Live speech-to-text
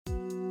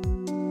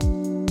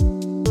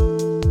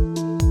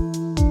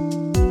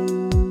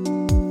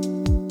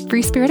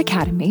Free Spirit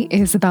Academy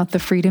is about the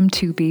freedom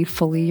to be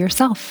fully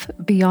yourself,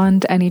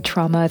 beyond any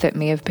trauma that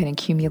may have been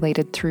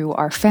accumulated through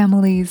our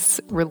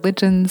families,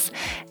 religions,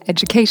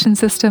 education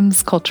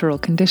systems, cultural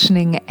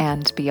conditioning,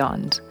 and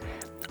beyond.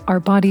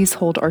 Our bodies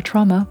hold our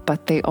trauma,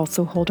 but they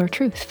also hold our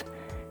truth.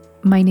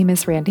 My name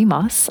is Randy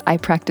Moss. I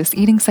practice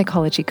eating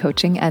psychology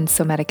coaching and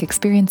somatic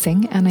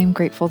experiencing, and I'm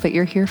grateful that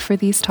you're here for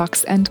these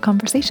talks and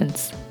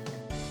conversations.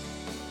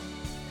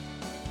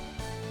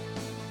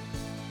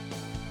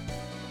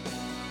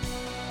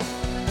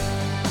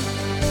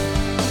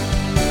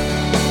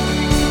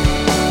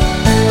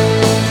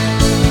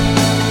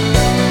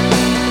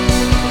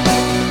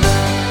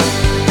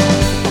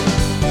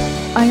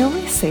 I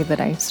always say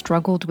that I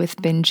struggled with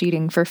binge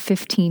eating for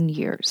 15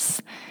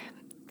 years.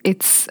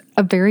 It's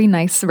a very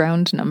nice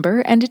round number,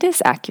 and it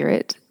is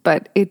accurate,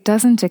 but it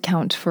doesn't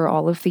account for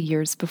all of the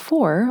years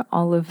before,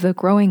 all of the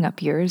growing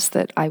up years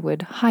that I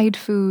would hide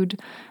food,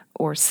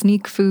 or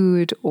sneak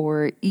food,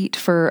 or eat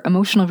for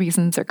emotional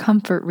reasons or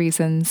comfort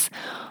reasons,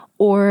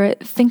 or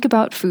think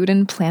about food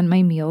and plan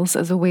my meals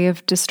as a way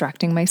of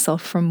distracting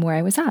myself from where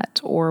I was at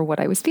or what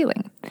I was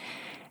feeling.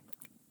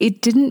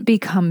 It didn't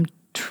become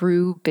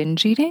true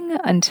binge eating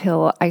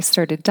until I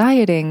started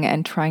dieting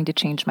and trying to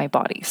change my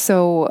body,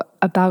 so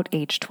about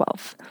age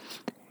 12.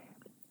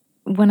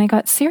 When I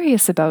got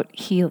serious about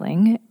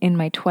healing in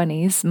my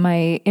 20s,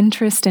 my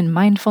interest in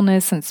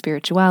mindfulness and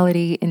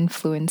spirituality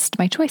influenced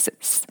my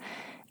choices.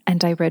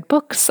 And I read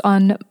books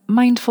on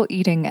mindful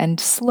eating and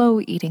slow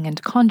eating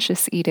and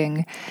conscious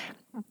eating.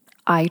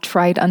 I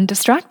tried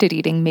undistracted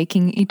eating,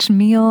 making each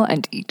meal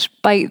and each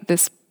bite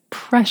this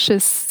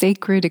precious,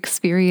 sacred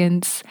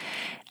experience.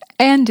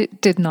 And it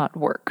did not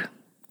work.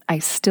 I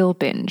still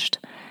binged.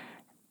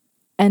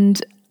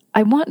 And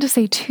I want to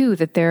say, too,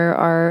 that there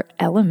are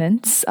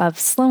elements of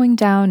slowing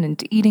down and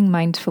eating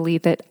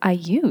mindfully that I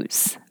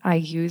use. I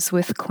use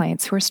with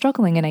clients who are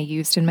struggling, and I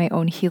used in my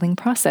own healing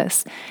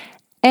process.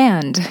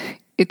 And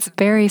it's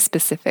very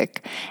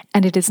specific,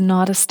 and it is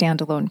not a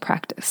standalone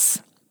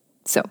practice.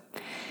 So,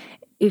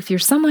 if you're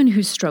someone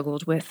who's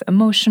struggled with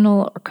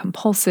emotional or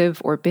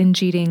compulsive or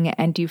binge eating,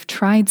 and you've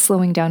tried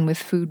slowing down with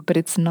food, but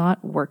it's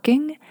not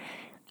working,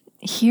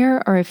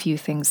 here are a few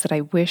things that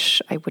I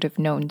wish I would have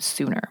known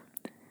sooner.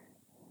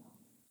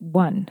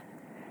 1,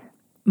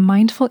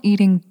 mindful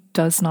eating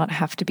does not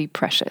have to be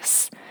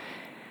precious.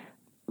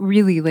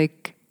 Really,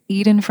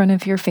 eat in front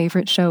of your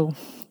favorite show.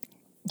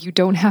 You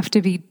don't have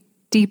to be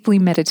deeply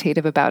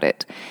meditative about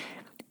it.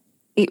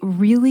 It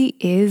really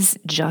is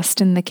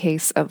just in the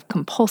case of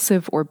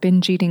compulsive or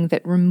binge eating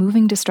that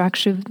removing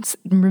distractions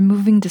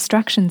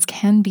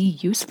can be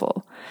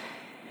useful.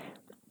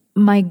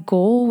 My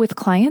goal with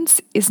clients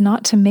is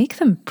not to make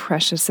them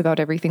precious about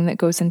everything that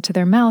goes into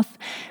their mouth.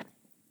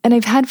 And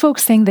I've had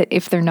folks saying that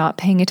if they're not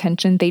paying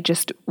attention, they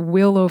just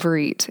will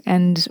overeat.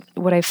 And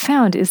what I've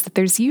found is that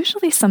there's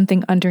usually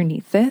something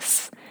underneath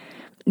this.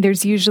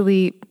 There's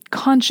usually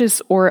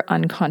conscious or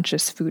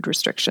unconscious food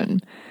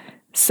restriction.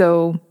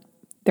 So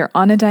they're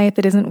on a diet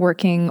that isn't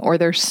working, or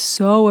they're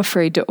so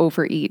afraid to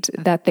overeat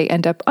that they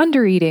end up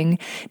undereating,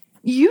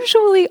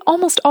 usually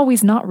almost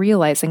always not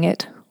realizing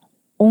it,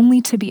 only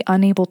to be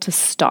unable to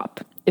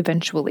stop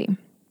eventually.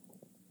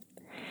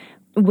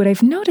 What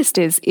I've noticed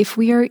is if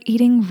we are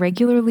eating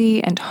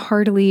regularly and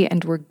heartily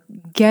and we're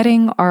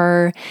getting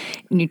our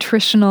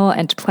nutritional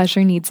and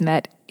pleasure needs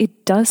met,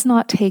 it does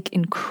not take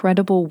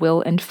incredible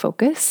will and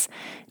focus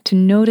to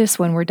notice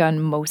when we're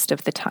done most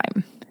of the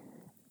time.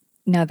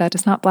 Now, that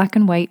is not black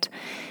and white.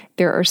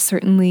 There are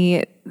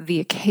certainly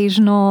the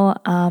occasional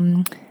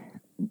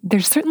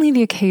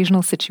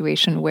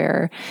situation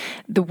where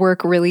the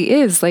work really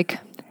is like,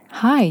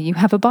 hi, you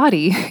have a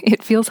body.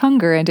 It feels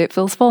hunger and it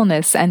feels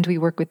fullness, and we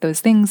work with those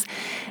things.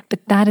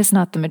 But that is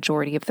not the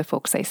majority of the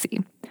folks I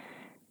see.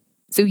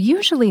 So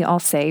usually I'll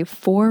say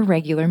 4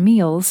 regular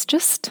meals,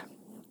 just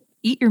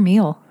eat your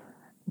meal,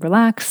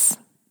 relax,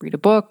 read a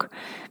book,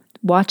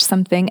 watch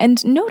something,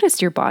 and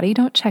notice your body.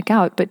 Don't check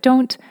out, but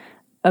don't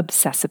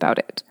obsess about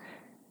it.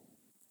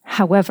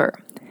 However,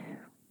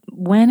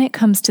 when it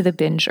comes to the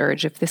binge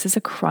urge, if this is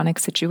a chronic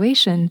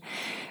situation,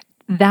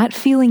 that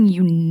feeling that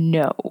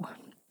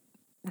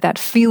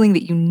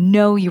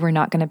you are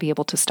not going to be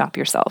able to stop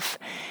yourself,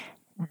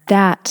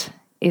 that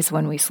is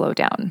when we slow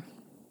down.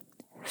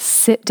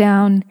 Sit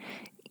down,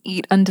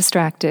 eat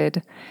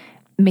undistracted,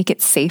 make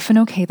it safe and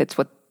okay that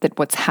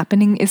what's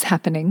happening is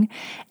happening,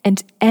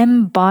 and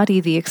embody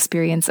the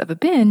experience of a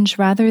binge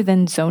rather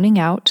than zoning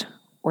out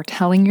or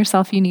telling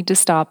yourself you need to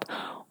stop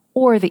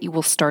or that you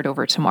will start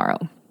over tomorrow.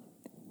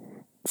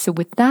 So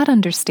with that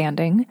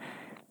understanding,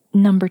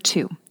 number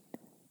 2,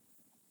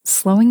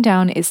 slowing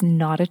down is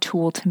not a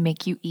tool to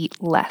make you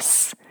eat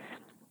less.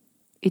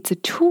 It's a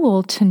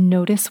tool to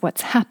notice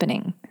what's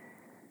happening.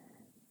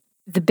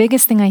 The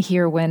biggest thing I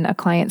hear when a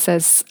client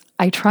says,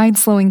 I tried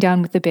slowing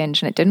down with the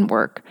binge and it didn't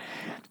work,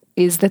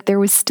 is that there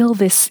was still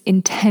this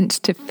intent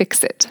to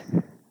fix it,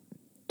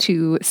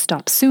 to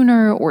stop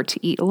sooner or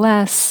to eat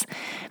less.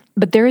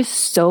 But there is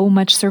so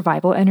much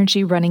survival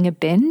energy running a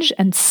binge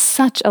and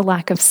such a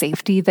lack of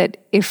safety that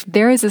if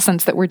there is a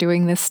sense that we're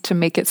doing this to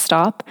make it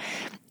stop,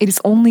 it is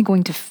only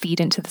going to feed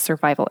into the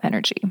survival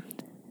energy.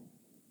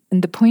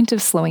 And the point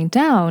of slowing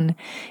down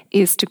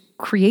is to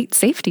create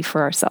safety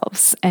for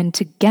ourselves and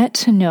to get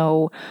to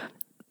know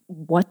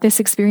what this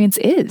experience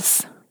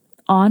is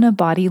on a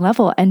body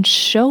level and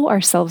show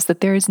ourselves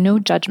that there is no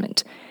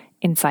judgment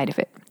inside of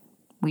it.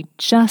 We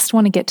just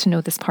want to get to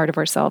know this part of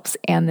ourselves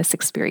and this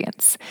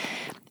experience.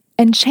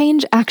 And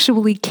change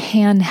actually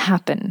can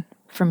happen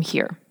from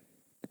here.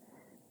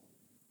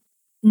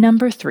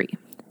 Number 3,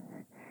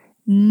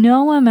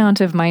 no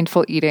amount of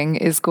mindful eating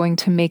is going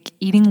to make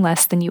eating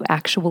less than you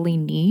actually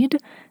need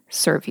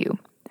serve you.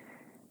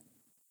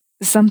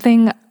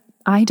 Something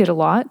I did a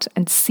lot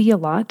and see a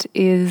lot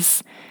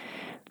is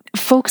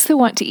folks who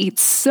want to eat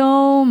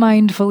so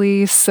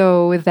mindfully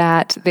so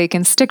that they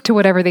can stick to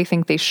whatever they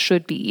think they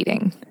should be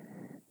eating.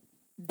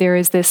 There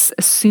is this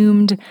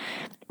assumed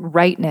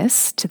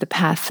rightness to the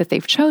path that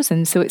they've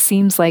chosen, so it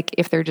seems like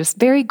if they're just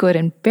very good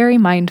and very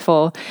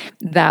mindful,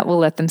 that will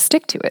let them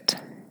stick to it.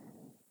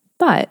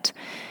 But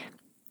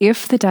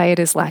if the diet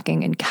is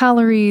lacking in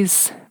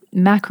calories,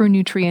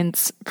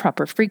 macronutrients,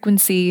 proper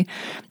frequency,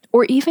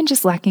 or even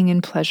just lacking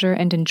in pleasure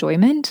and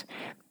enjoyment,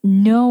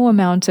 no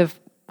amount of,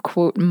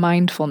 quote,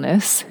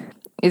 mindfulness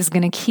is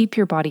going to keep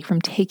your body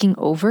from taking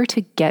over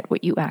to get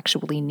what you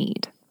actually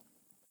need.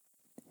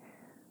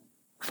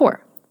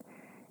 4,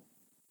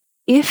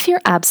 if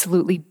you're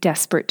absolutely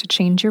desperate to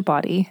change your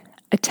body,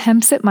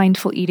 attempts at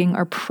mindful eating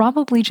are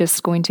probably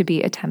just going to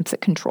be attempts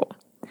at control.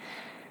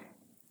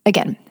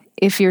 Again,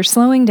 if you're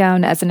slowing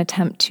down as an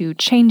attempt to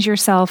change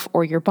yourself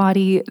or your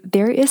body,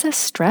 there is a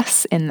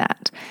stress in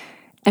that.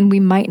 And we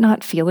might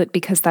not feel it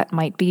because that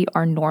might be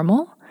our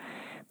normal.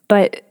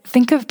 But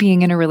think of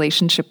being in a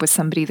relationship with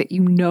somebody that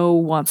you know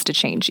wants to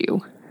change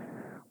you.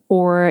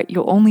 Or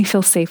you'll only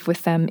feel safe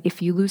with them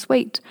if you lose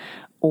weight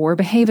or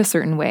behave a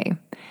certain way.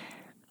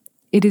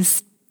 It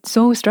is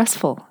so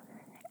stressful.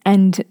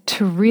 And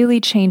to really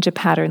change a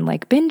pattern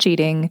like binge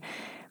eating,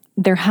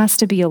 there has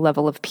to be a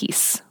level of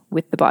peace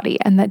with the body.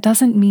 And that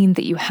doesn't mean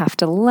that you have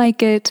to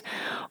like it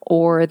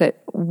or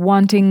that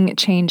wanting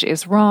change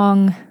is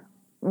wrong.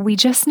 We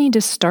just need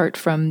to start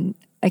from,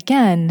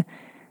 again,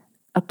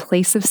 a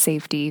place of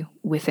safety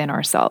within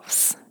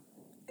ourselves.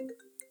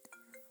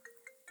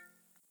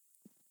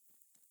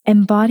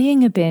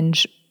 Embodying a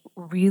binge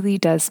really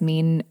does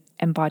mean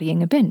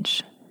embodying a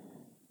binge.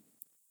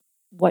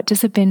 What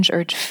does a binge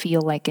urge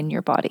feel like in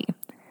your body?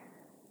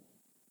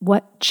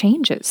 What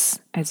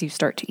changes as you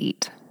start to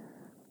eat?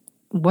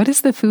 What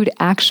does the food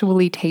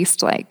actually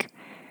taste like?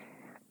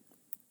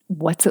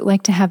 What's it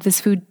like to have this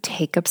food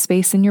take up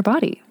space in your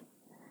body?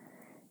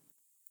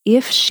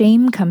 If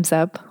shame comes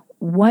up,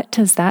 what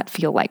does that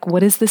feel like?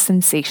 What is the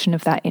sensation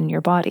of that in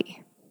your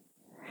body?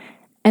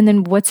 And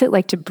then what's it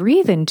like to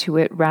breathe into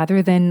it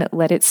rather than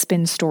let it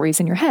spin stories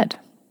in your head?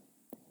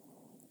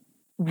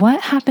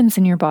 What happens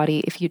in your body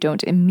if you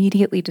don't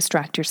immediately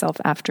distract yourself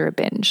after a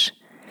binge?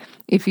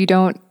 If you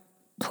don't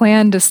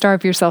plan to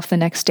starve yourself the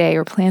next day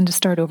or plan to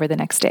start over the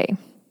next day?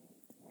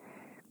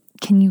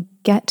 Can you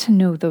get to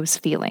know those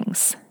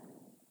feelings?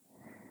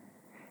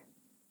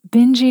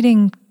 Binge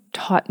eating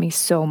taught me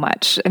so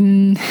much.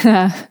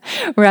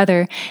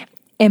 Rather,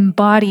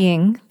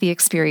 embodying the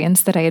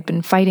experience that I had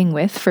been fighting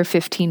with for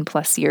 15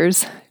 plus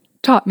years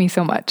taught me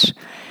so much.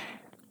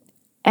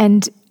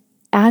 And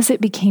as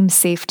it became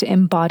safe to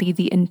embody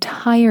the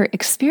entire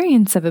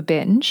experience of a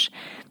binge,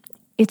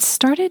 it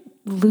started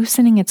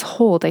loosening its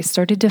hold. I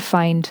started to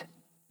find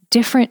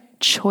different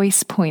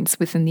choice points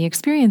within the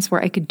experience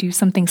where I could do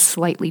something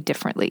slightly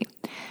differently.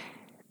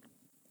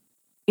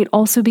 It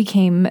also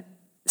became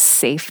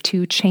safe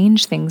to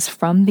change things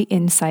from the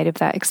inside of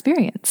that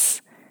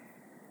experience.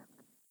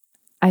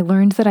 I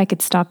learned that I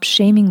could stop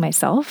shaming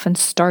myself and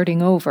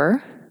starting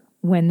over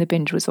when the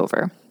binge was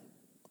over.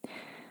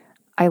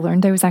 I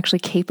learned I was actually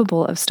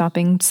capable of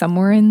stopping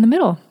somewhere in the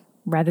middle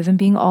rather than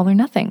being all or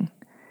nothing.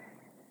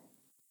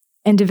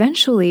 And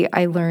eventually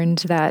I learned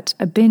that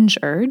a binge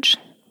urge,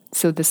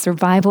 so the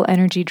survival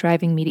energy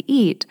driving me to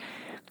eat,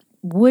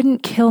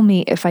 wouldn't kill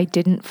me if I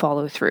didn't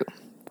follow through,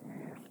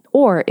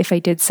 or if I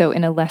did so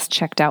in a less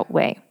checked out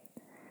way.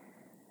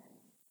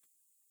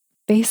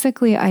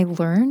 Basically, I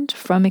learned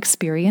from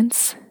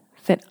experience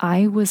that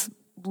I was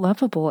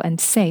lovable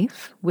and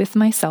safe with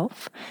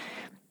myself,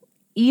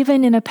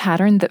 even in a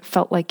pattern that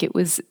felt like it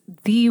was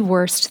the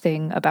worst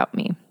thing about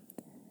me.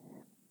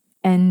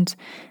 And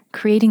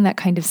creating that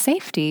kind of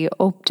safety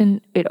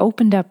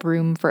opened up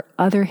room for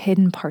other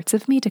hidden parts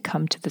of me to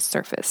come to the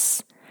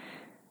surface.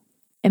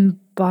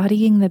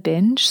 Embodying the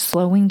binge,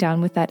 slowing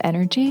down with that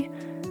energy,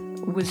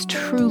 was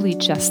truly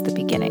just the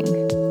beginning.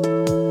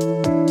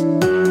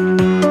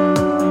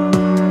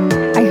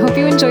 I hope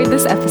you enjoyed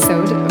this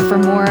episode. For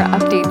more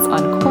updates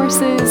on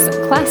courses,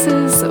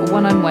 classes,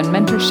 one-on-one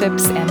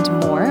mentorships, and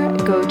more,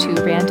 go to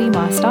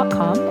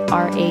randymoss.com,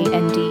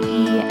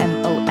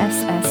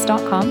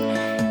 RANDEMOSS.com,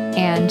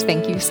 and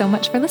thank you so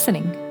much for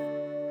listening.